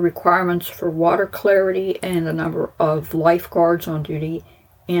follow requirements for water clarity and the number of lifeguards on duty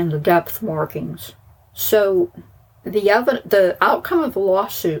and the depth markings. So the outcome of the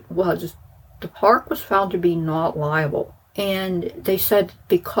lawsuit was the park was found to be not liable. And they said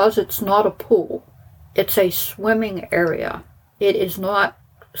because it's not a pool, it's a swimming area, it is not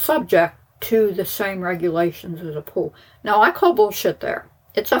subject to the same regulations as a pool. Now, I call bullshit there.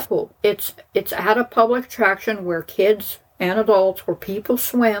 It's a pool. It's at a public attraction where kids and adults, where people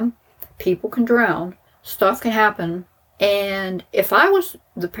swim, people can drown, stuff can happen. And if I was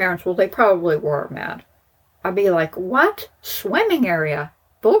the parents, well, they probably were mad. I'd be like, what? Swimming area?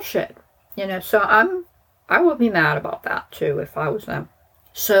 Bullshit. So I would be mad about that too if I was them.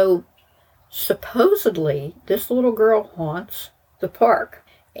 So supposedly this little girl haunts the park.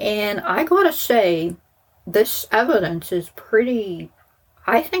 And I gotta say, this evidence is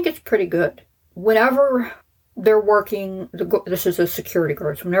I think it's pretty good. Whenever they're working, this is the security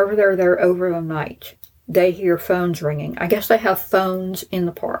guards, whenever they're there over the night, they hear phones ringing. I guess they have phones in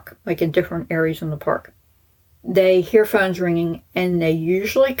the park, like in different areas in the park. They hear phones ringing, and they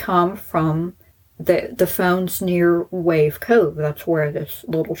usually come from the phones near Wave Cove. That's where this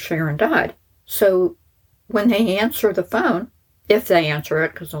little Sharon died. So when they answer the phone, if they answer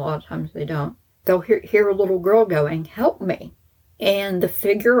it, because a lot of times they don't, they'll hear a little girl going, "Help me." And the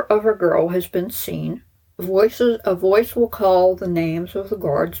figure of a girl has been seen. A voice will call the names of the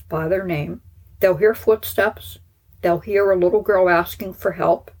guards by their name. They'll hear footsteps. They'll hear a little girl asking for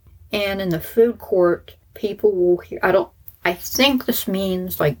help. And in the food court, people will hear, I think this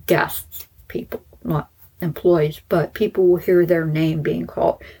means like guests, people, not employees, but people will hear their name being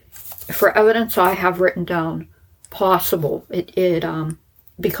called. For evidence, I have written down possible.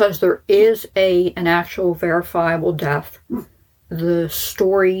 Because there is an actual verifiable death. The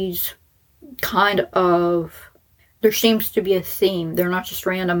stories there seems to be a theme. They're not just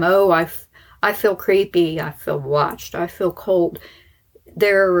random, I feel creepy, I feel watched, I feel cold.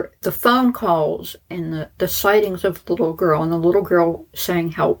 They're the phone calls and the sightings of the little girl and the little girl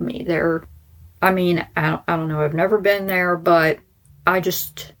saying, "Help me." I don't know, I've never been there, but I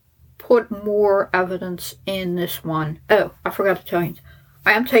just put more evidence in this one. Oh, I forgot to tell you.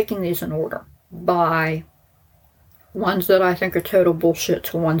 I am taking these in order by ones that I think are total bullshit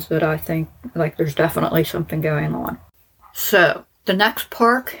to ones that I think, like, there's definitely something going on. So, the next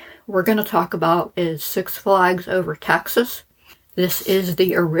park we're going to talk about is Six Flags over Texas. This is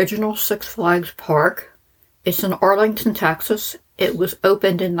the original Six Flags park. It's in Arlington, Texas. It was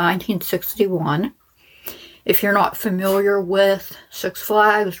opened in 1961. If you're not familiar with Six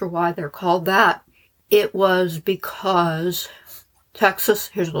Flags or why they're called that, it was because Texas,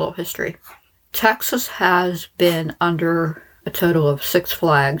 here's a little history. Texas has been under a total of 6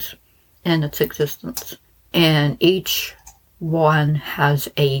 flags in its existence, and each one has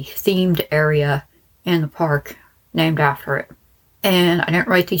a themed area in the park named after it. And I didn't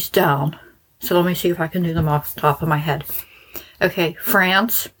write these down, so let me see if I can do them off the top of my head. Okay,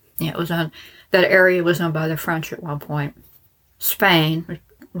 France, that area was owned by the French at one point. Spain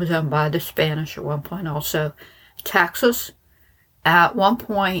was owned by the Spanish at one point also. Texas, at one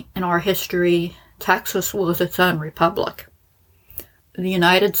point in our history, Texas was its own republic. The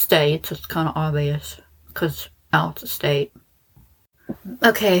United States, it's kind of obvious, because now it's a state.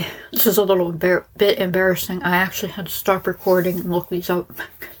 Okay, this is a little bit embarrassing. I actually had to stop recording and look these up.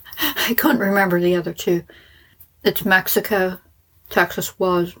 I couldn't remember the other two. It's Mexico. Texas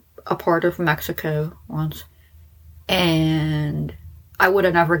was a part of Mexico once. And I would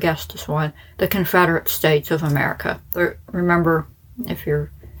have never guessed this one. The Confederate States of America. Remember, if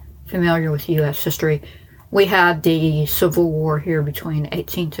you're familiar with U.S. history, we had the Civil War here between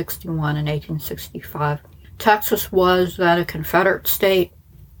 1861 and 1865. Texas was then a Confederate state,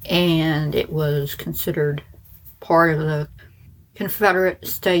 and it was considered part of the Confederate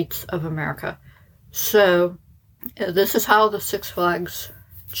States of America. So, this is how the Six Flags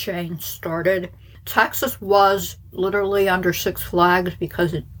chain started. Texas was literally under Six Flags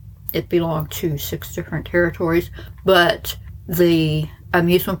because it belonged to 6 different territories, but the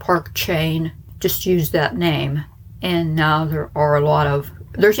amusement park chain just used that name, and now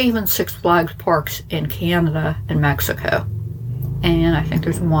there's even Six Flags parks in Canada and Mexico, and I think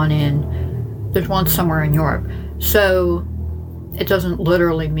there's one somewhere in Europe. So it doesn't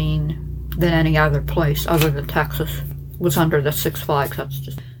literally mean that any other place other than Texas was under the Six Flags. That's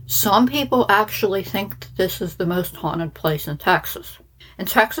just... Some people actually think that this is the most haunted place in Texas. And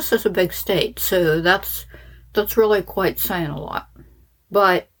Texas is a big state, so that's really quite saying a lot.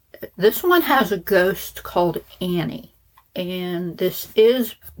 But this one has a ghost called Annie. And this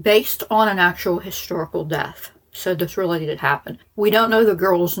is based on an actual historical death. So this really did happen. We don't know the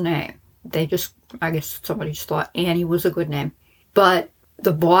girl's name. I guess somebody just thought Annie was a good name. But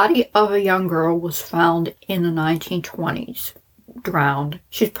the body of a young girl was found in the 1920s, drowned.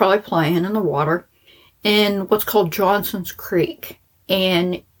 She's probably playing in the water in what's called Johnson's Creek.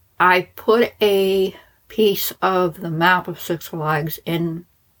 And I put a piece of the map of Six Flags in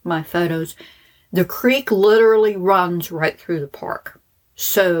my photos. The creek literally runs right through the park.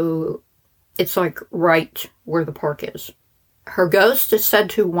 So it's like right where the park is. Her ghost is said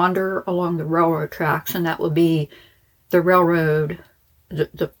to wander along the railroad tracks, and that would be the railroad,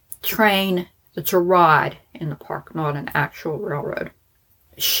 the train that's a ride in the park, not an actual railroad.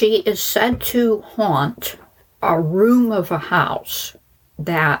 She is said to haunt a room of a house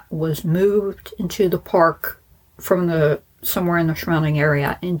that was moved into the park from somewhere in the surrounding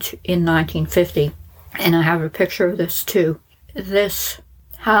area in 1950. And I have a picture of this too. This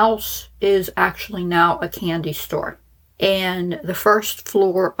house is actually now a candy store. And the first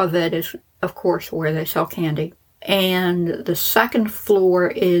floor of it is, of course, where they sell candy. And the second floor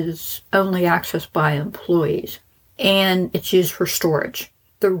is only accessed by employees. And it's used for storage.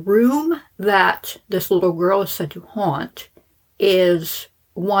 The room that this little girl is said to haunt is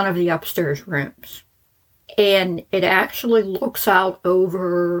one of the upstairs rooms. And it actually looks out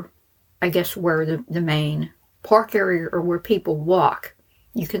over, I guess, where the main park area or where people walk.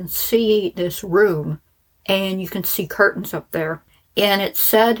 You can see this room and you can see curtains up there. And it's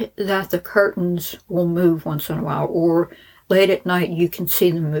said that the curtains will move once in a while, or late at night you can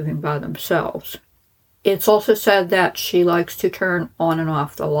see them moving by themselves. It's also said that she likes to turn on and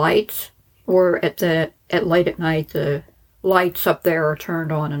off the lights, or at late at night the lights up there are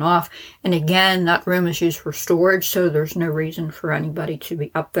turned on and off. And again, that room is used for storage, so there's no reason for anybody to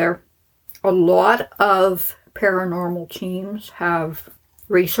be up there. A lot of paranormal teams have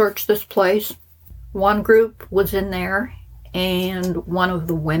researched this place. One group was in there, and one of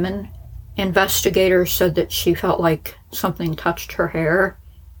the women investigators said that she felt like something touched her hair.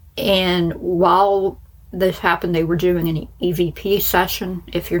 And while this happened, they were doing an EVP session.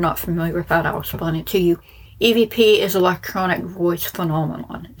 If you're not familiar with that, I'll explain it to you. EVP is electronic voice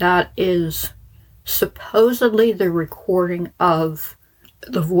phenomenon. That is supposedly the recording of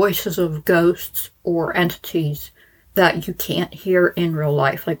the voices of ghosts or entities that you can't hear in real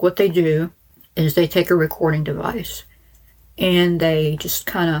life. Like, what they do is they take a recording device and they just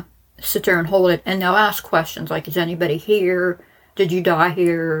kind of sit there and hold it, and they'll ask questions like, is anybody here? Did you die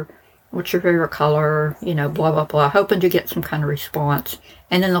here? What's your favorite color? You know, blah, blah, blah, hoping to get some kind of response.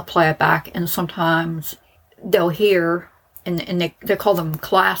 And then they'll play it back, and sometimes they'll hear, and they call them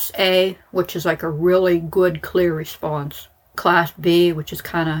Class A, which is like a really good, clear response. Class B, which is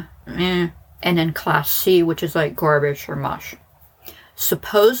kind of and then Class C, which is like garbage or mush.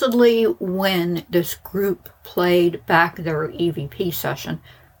 Supposedly, when this group played back their EVP session,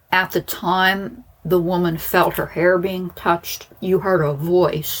 at the time the woman felt her hair being touched, you heard a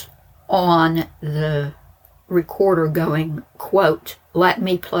voice on the recorder going, quote, "Let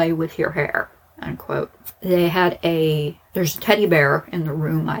me play with your hair," unquote. There's a teddy bear in the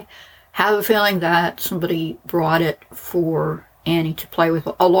room. I have a feeling that somebody brought it for Annie to play with.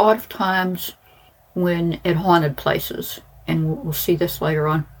 A lot of times when at haunted places, and we'll see this later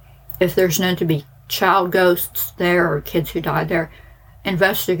on, if there's known to be child ghosts there or kids who died there,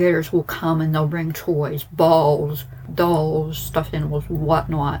 investigators will come and they'll bring toys, balls, dolls, stuffed animals,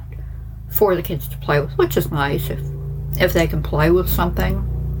 whatnot, for the kids to play with, which is nice. If they can play with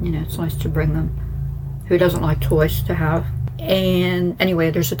something, you know, it's nice to bring them. Who doesn't like toys to have? And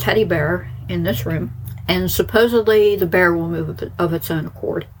anyway, there's a teddy bear in this room, and supposedly the bear will move of its own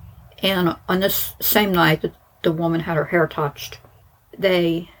accord. And on this same night that the woman had her hair touched,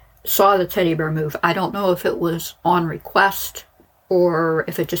 they saw the teddy bear move. I don't know if it was on request or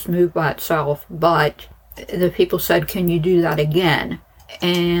if it just moved by itself, but the people said, "Can you do that again?"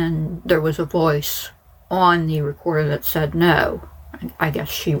 And there was a voice on the recorder that said no. I guess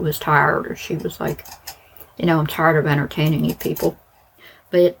she was tired, or she was like, you know, "I'm tired of entertaining you people."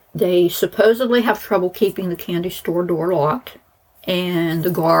 But they supposedly have trouble keeping the candy store door locked. And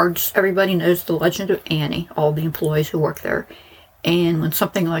the guards, everybody knows the legend of Annie, all the employees who work there. And when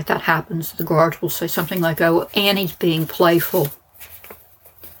something like that happens, the guards will say something like, "Oh, Annie's being playful."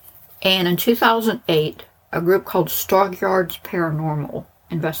 And in 2008, a group called Stockyards Paranormal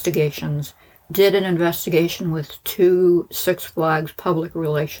Investigations did an investigation with 2 Six Flags public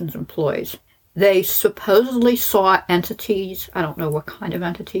relations employees. They supposedly saw entities, I don't know what kind of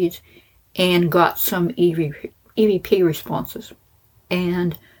entities, and got some EVP responses.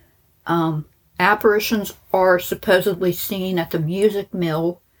 And apparitions are supposedly seen at the Music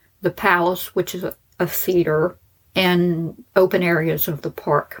Mill, the Palace, which is a theater, and open areas of the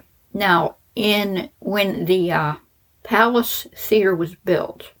park. Now, when the Palace Theater was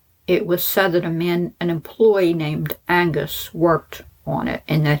built, it was said that an employee named Angus worked on it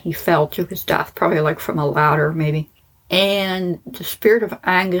and that he fell to his death, probably like from a ladder maybe. And the spirit of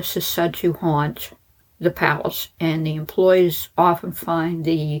Angus is said to haunt the palace, and the employees often find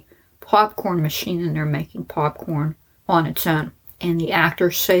the popcorn machine and they're making popcorn on its own. And the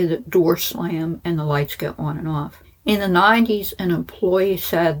actors say that doors slam and the lights go on and off. In the 90s, an employee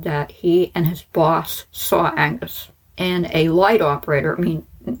said that he and his boss saw Angus. And a light operator,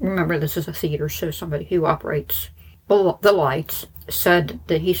 remember this is a theater, so somebody who operates the lights, said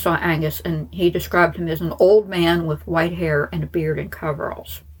that he saw Angus, and he described him as an old man with white hair and a beard and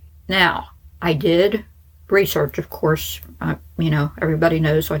coveralls. Now, I did research, of course. Everybody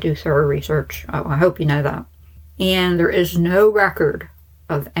knows I do thorough research. I hope you know that. And there is no record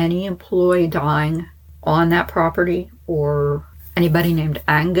of any employee dying on that property or anybody named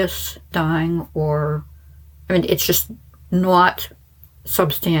Angus dying, it's just not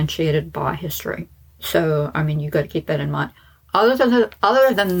substantiated by history. So, you got to keep that in mind. Other than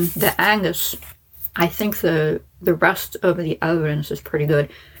the Angus, I think the rest of the evidence is pretty good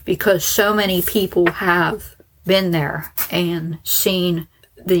because so many people have been there and seen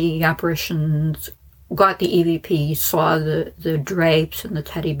the apparitions, got the EVP, saw the drapes and the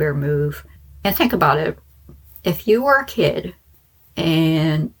teddy bear move. And think about it. If you were a kid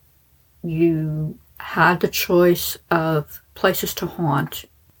and you had the choice of places to haunt,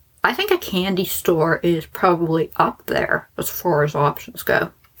 I think a candy store is probably up there as far as options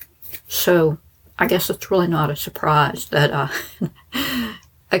go. So I guess it's really not a surprise that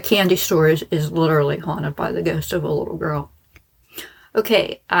a candy store is literally haunted by the ghost of a little girl.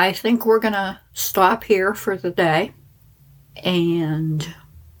 Okay, I think we're going to stop here for the day. And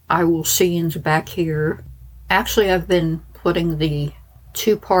I will see you back here. Actually, I've been putting the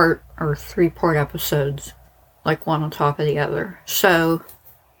 2-part or 3-part episodes like one on top of the other. So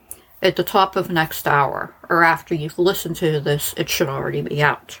at the top of next hour, or after you've listened to this, it should already be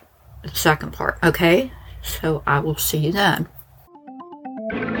out. The second part, okay? So I will see you then.